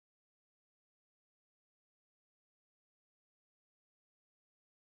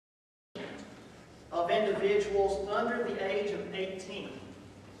of individuals under the age of 18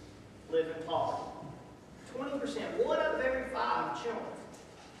 live in poverty. 20%, 1 out of every 5 children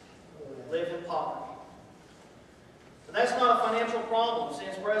live in poverty. But that's not a financial problem.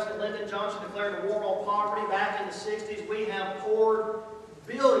 Since President Lyndon Johnson declared a war on poverty back in the 60s, we have poured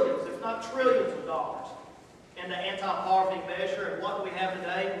billions, if not trillions of dollars into anti-poverty measure. And what do we have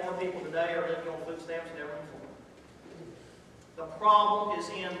today? More people today are living on food stamps than ever before. The problem is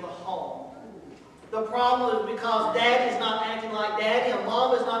in the home. The problem is because daddy's not acting like daddy and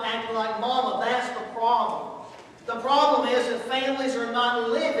mama's not acting like mama. That's the problem. The problem is that families are not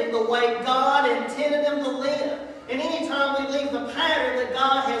living the way God intended them to live. And anytime we leave the pattern that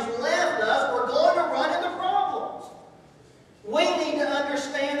God has left us, we're going to run into problems. We need to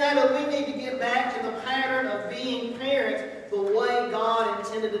understand that, and we need to get back to the pattern of being parents the way God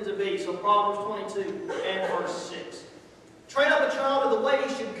intended it to be. So Proverbs 22 and verse 6. Train up a child in the way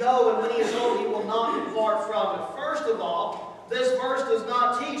he should go, and when he is old, he will not depart from it. First of all, this verse does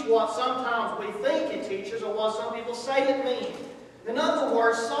not teach what sometimes we think it teaches or what some people say it means. In other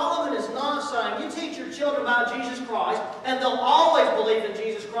words, Solomon is not saying you teach your children about Jesus Christ and they'll always believe in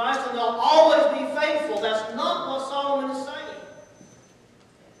Jesus Christ and they'll always be faithful. That's not what Solomon is saying.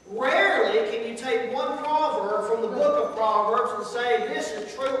 Rarely can you take one proverb from the book of Proverbs and say this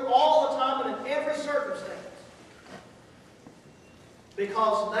is true all the time and in every circumstance.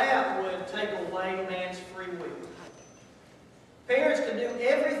 Because that would take away man's free will. Parents can do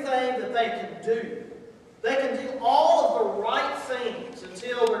everything that they can do. They can do all of the right things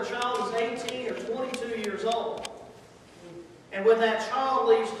until their child is 18 or 22 years old. And when that child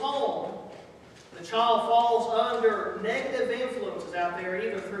leaves home, the child falls under negative influences out there,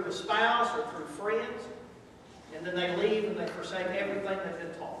 either through a spouse or through friends. And then they leave and they forsake everything they've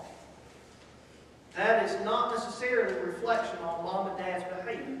been taught. That is not necessarily a reflection on mom and dad's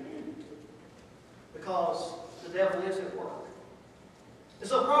behavior. Because the devil is at work. And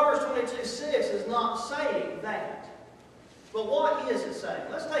so Proverbs 22:6 is not saying that. But what is it saying?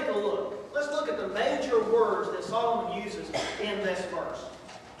 Let's take a look. Let's look at the major words that Solomon uses in this verse.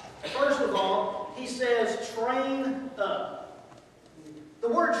 First of all, he says, train up. The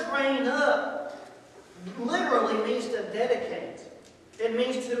word train up literally means to dedicate. It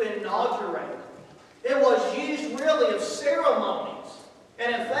means to inaugurate. It was used really of ceremonies.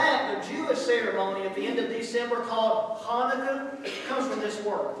 And in fact, the Jewish ceremony at the end of December called Hanukkah comes from this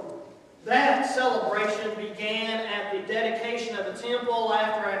word. That celebration began at the dedication of the temple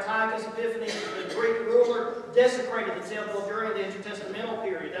after Antiochus Epiphanes, the Greek ruler, desecrated the temple during the intertestamental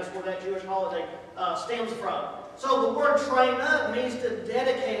period. That's where that Jewish holiday stems from. So the word train up means to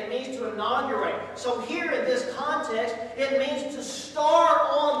dedicate. It means to inaugurate. So here in this context, it means to start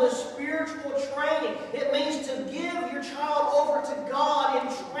on the spiritual training. It means to give your child over to God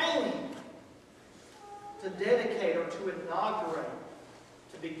in training. To dedicate or to inaugurate.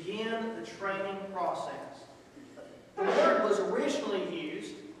 To begin the training process. The word was originally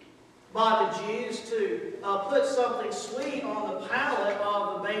used by the Jews to put something sweet on the palate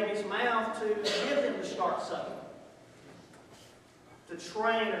of the baby's mouth to get them to start sucking. To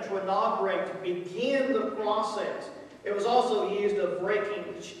train or to inaugurate, to begin the process. It was also used of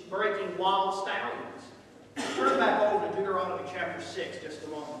breaking wild stallions. Turn back over to Deuteronomy chapter 6 just a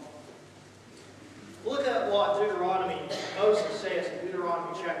moment. Look at what Moses says in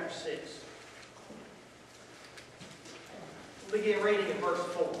Deuteronomy chapter 6. We'll begin reading in verse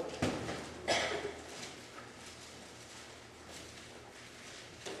 4.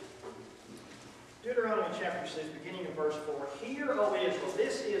 Deuteronomy chapter 6, beginning in verse 4. Hear, O Israel,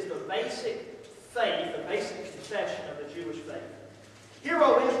 this is the basic faith, the basic confession of the Jewish faith. Hear,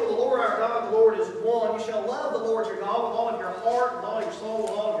 O Israel, the Lord our God, the Lord is one. You shall love the Lord your God with all of your heart, with all your soul,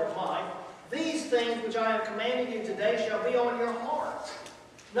 with all of your might. These things which I have commanded you today shall be on your hearts.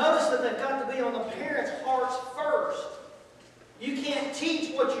 Notice that they've got to be on the parents' hearts first. You can't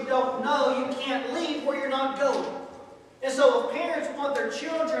teach what you don't know. You can't lead where you're not going. And so if parents want their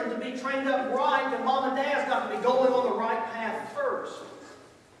children to be trained up right, then mom and dad's got to be going on the right path first.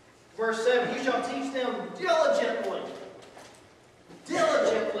 Verse 7, you shall teach them diligently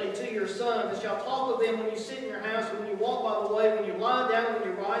to your sons, and shall talk with them when you sit in your house, and when you walk by the way, when you lie down, when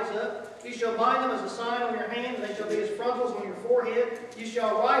you rise up. You shall bind them as a sign on your hand, and they shall be as frontals on your forehead. You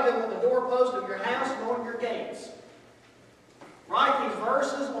shall write them on the doorpost of your house and on your gates. Write these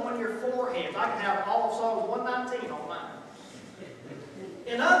verses on your foreheads. I can have all of Psalms 119 on mine.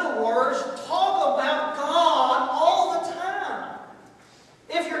 In other words, talk about God all the time.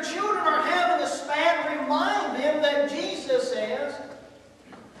 If your children are having a spat, remind them that Jesus says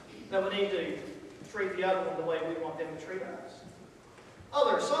that we need to treat the other one the way we want them to treat us. Oh,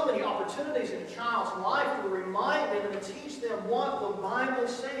 there are so many opportunities in a child's life to remind them and to teach them what the Bible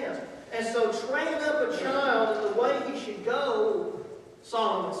says. And so train up a child in the way he should go,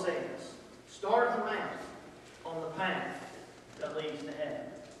 Solomon says. Start him out on the path that leads to heaven.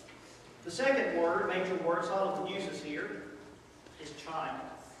 The second word, major word Solomon uses here, is child.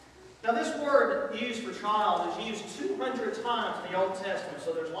 Now this word used for child is used 200 times in the Old Testament,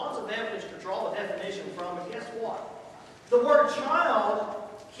 so there's lots of evidence to draw the definition from, but guess what? The word child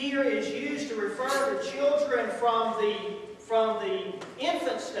here is used to refer to children from the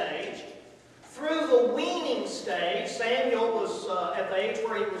infant stage through the weaning stage. Samuel was at the age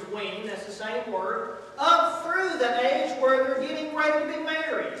where he was weaned, that's the same word, up through the age where they're getting ready to be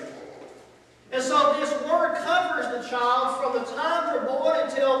married. And so this word covers the child from the time they're born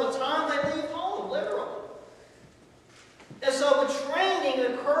until the time they leave home, literally. And so the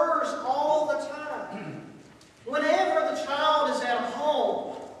training occurs all the time. Whenever the child is at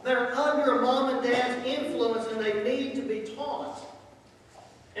home, they're under mom and dad's influence and they need to be taught.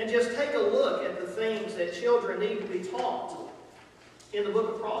 And just take a look at the things that children need to be taught in the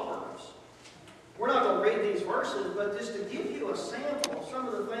book of Proverbs. We're not going to read these verses, but just to give you a sample of some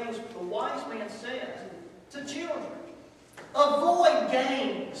of the things the wise man says to children. Avoid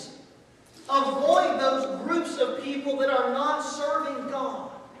games. Avoid those groups of people that are not serving God.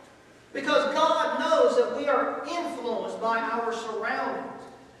 Because God knows that we are influenced by our surroundings.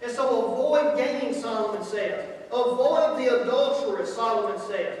 And so avoid games, Solomon says. Avoid the adulteress, Solomon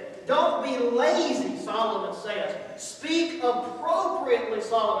says. Don't be lazy, Solomon says. Speak appropriately,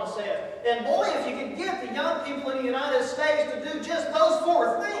 Solomon says. And boy, if you could get the young people in the United States to do just those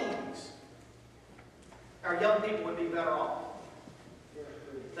four things, our young people would be better off.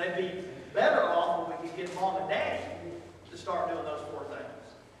 They'd be better off when we could get mom and daddy to start doing those four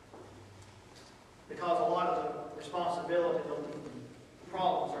things. Because a lot of the responsibility, the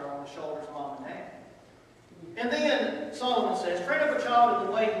problems are on the shoulders of mom and dad. And then Solomon says, train up a child in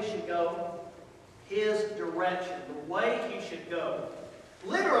the way he should go, his direction, the way he should go.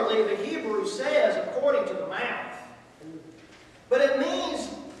 Literally, the Hebrew says, according to the mouth. But it means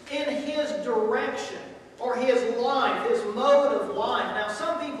in his direction, or his life, his mode of life. Now,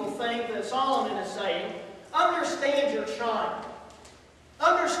 some people think that Solomon is saying, understand your child.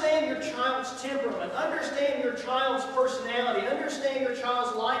 Understand your child's temperament. Understand your child's personality. Understand your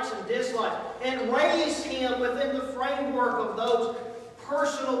child's likes and dislikes. And raise him within the framework of those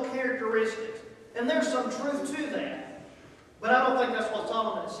personal characteristics. And there's some truth to that. But I don't think that's what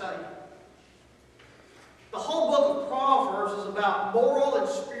Solomon is saying. The whole book of Proverbs is about moral and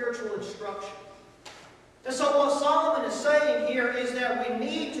spiritual instruction. And so what Solomon is saying here is that we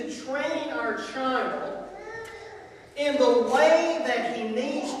need to train our child in the way that he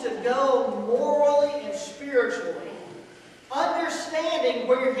needs to go morally and spiritually, understanding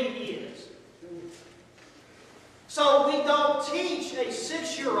where he is. So we don't teach a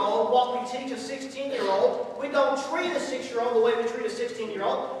 6-year-old what we teach a 16-year-old. We don't treat a 6-year-old the way we treat a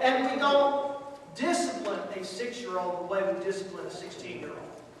 16-year-old. And we don't discipline a 6-year-old the way we discipline a 16-year-old.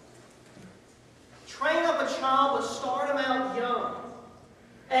 Train up a child, but start them out young.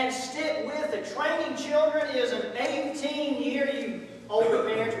 And stick with it. Training children is an 18-year, you older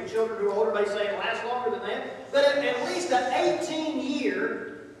parents with children who are older may say it lasts longer than that, but at least an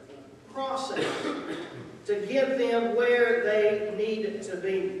 18-year process to get them where they need to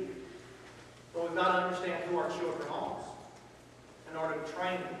be. But we've got to understand who our children are in order to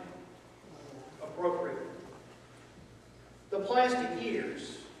train them appropriately. The plastic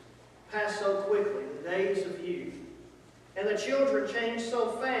years pass so quickly, the days of youth. And the children change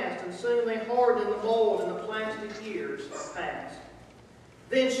so fast, and soon they harden in the mold, and the plastic years are past.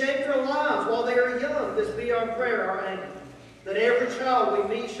 Then shape their lives while they are young. This be our prayer, our aim, that every child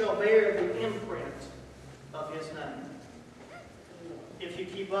we meet shall bear the imprint of his name. If you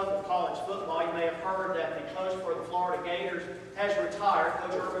keep up with college football, you may have heard that the coach for the Florida Gators has retired,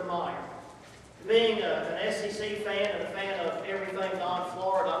 Coach Urban Meyer. Being an SEC fan and a fan of everything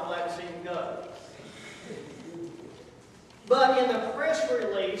non-Florida, I'm glad to see him go. But in the press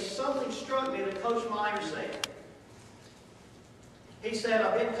release, something struck me that Coach Meyer said. He said,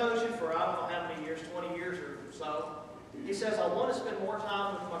 I've been coaching for I don't know how many years, 20 years or so. He says, I want to spend more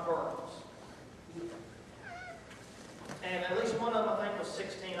time with my girls. And at least one of them, I think, was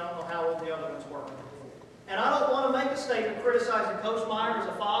 16. I don't know how old the other ones were. And I don't want to make a statement criticizing Coach Meyer as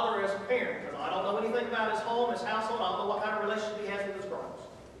a father or as a parent, because I don't know anything about his home, his household. I don't know what kind of relationship he has with his girls.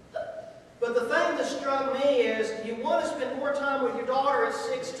 But the thing that struck me is you want to spend more time with your daughter at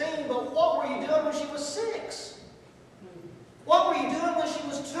 16, but what were you doing when she was 6? What were you doing when she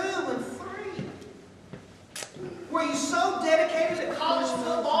was 2 and 3? Were you so dedicated to college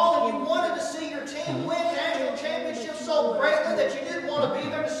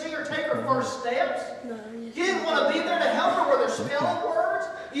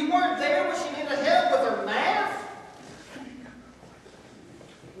You weren't there when she needed help with her math?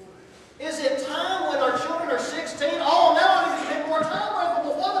 Is it time when our children are 16? Oh, now I need to spend more time with them.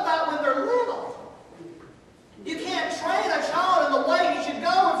 Well, what about when they're little? You can't train a child in the way he should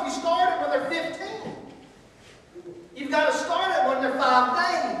go if you start it when they're 15. You've got to start it when they're 5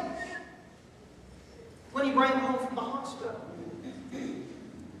 days. When you bring them home from the hospital.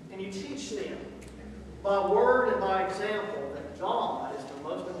 And you teach them by word and by example that God is the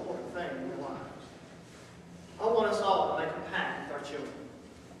most important thing in their lives. I want us all to make a pact with our children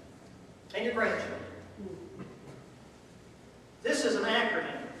and your grandchildren. This is an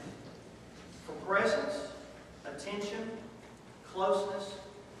acronym for presence, attention, closeness,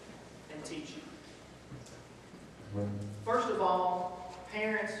 and teaching. First of all,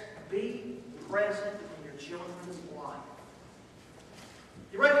 parents, be present in your children's life.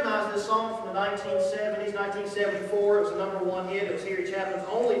 You recognize this song from the 1970s, 1974. It was a #1 hit. It was Harry Chapman's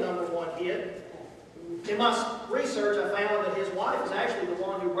only #1 hit. In my research, I found that his wife is actually the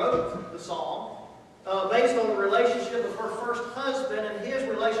one who wrote the song, based on the relationship of her first husband and his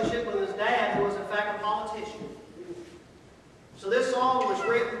relationship with his dad, who was in fact a politician. So this song was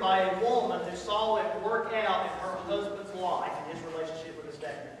written by a woman who saw it work out in her husband's life and his relationship with his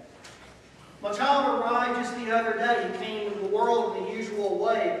dad. My child arrived just the other day. He came into the world in the usual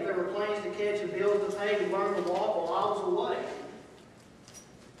way, but there were planes to catch and bills to pay. He learned to walk while I was away.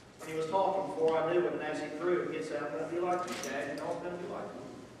 And he was talking before I knew it, and as he grew, he said, I'm going to be like you, Dad. You know I'm going to be like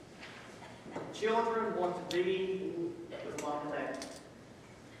you. Children want to be with Mom and Dad.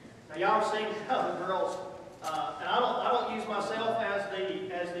 Now, y'all have seen how the girls, and I don't use myself as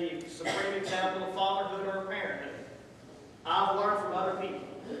the supreme example of fatherhood or parenthood. I've learned from other people.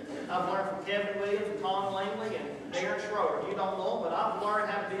 I've learned from Kevin Williams and Tom Langley and Darren Schroeder. You don't know them, but I've learned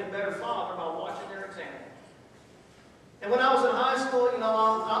how to be a better father by watching their example. And when I was in high school,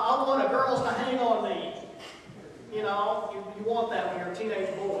 I wanted girls to hang on me. You want that when you're a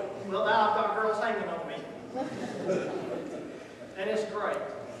teenage boy. Well, now I've got girls hanging on me. And it's great.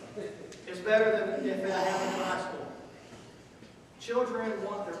 It's better than if it happened in high school. Children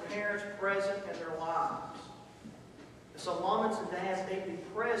want their parents present in their lives. So moms and dads need to be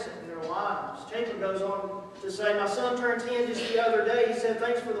present in their lives. Jacob goes on to say, my son turned 10 just the other day. He said,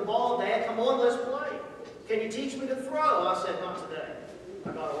 thanks for the ball, Dad. Come on, let's play. Can you teach me to throw? I said, not today.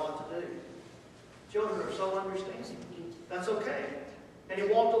 I got a lot to do. Children are so understanding. That's okay. And he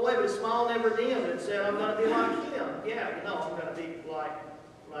walked away, but his smile never dimmed and said, I'm going to be like him. Yeah, I'm going to be like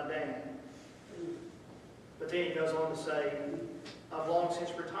my dad. But then he goes on to say, I've long since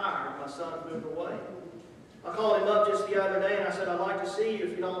retired. My son moved away. I called him up just the other day and I said, I'd like to see you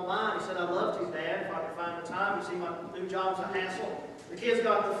if you don't mind. He said, I'd love to, Dad, if I can find the time. You see, my new job's a hassle. The kids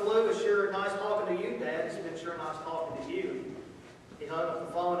got the flu. It's sure nice talking to you, Dad. It's been sure nice talking to you. He hung up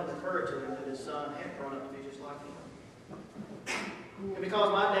the phone and encouraged him that his son had grown up to be just like him. And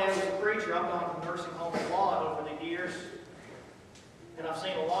because my dad was a preacher, I've gone to the nursing home a lot over the years. And I've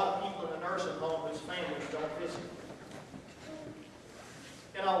seen a lot of people in the nursing home whose families don't visit.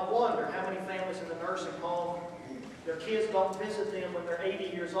 And I wonder how many families in the nursing home, their kids don't visit them when they're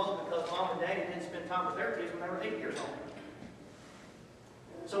 80 years old because Mom and Daddy didn't spend time with their kids when they were 8 years old.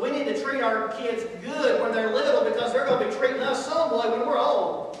 So we need to treat our kids good when they're little because they're going to be treating us some way when we're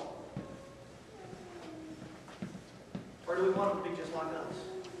old. Or do we want them to be just like us?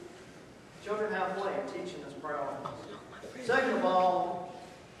 Children have a way of teaching us priorities. Second of all,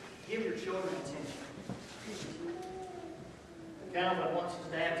 give your children attention. Calvin wants his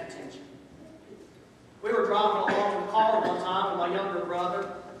dad's attention. We were driving along in the car one time and my younger brother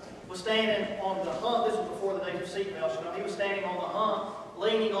was standing on the hump. This was before the days of seatbelts. He was standing on the hump,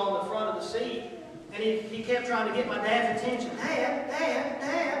 leaning on the front of the seat, and he kept trying to get my dad's attention. Dad, Dad,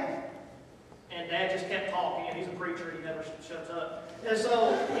 Dad. And Dad just kept talking, and he's a preacher, he never shuts up. And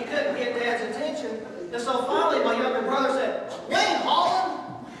so he couldn't get Dad's attention. And so finally my younger brother said, Wayne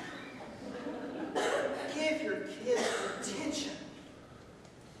Holland, give your kids attention.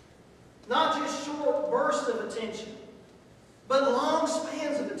 Not just short bursts of attention, but long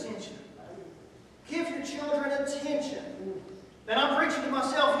spans of attention. Give your children attention. And I'm preaching to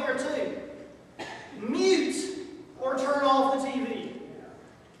myself here too. Mute or turn off the TV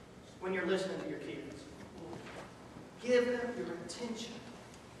when you're listening to your kids. Give them your attention.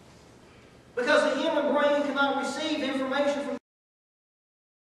 Because the human brain cannot receive information from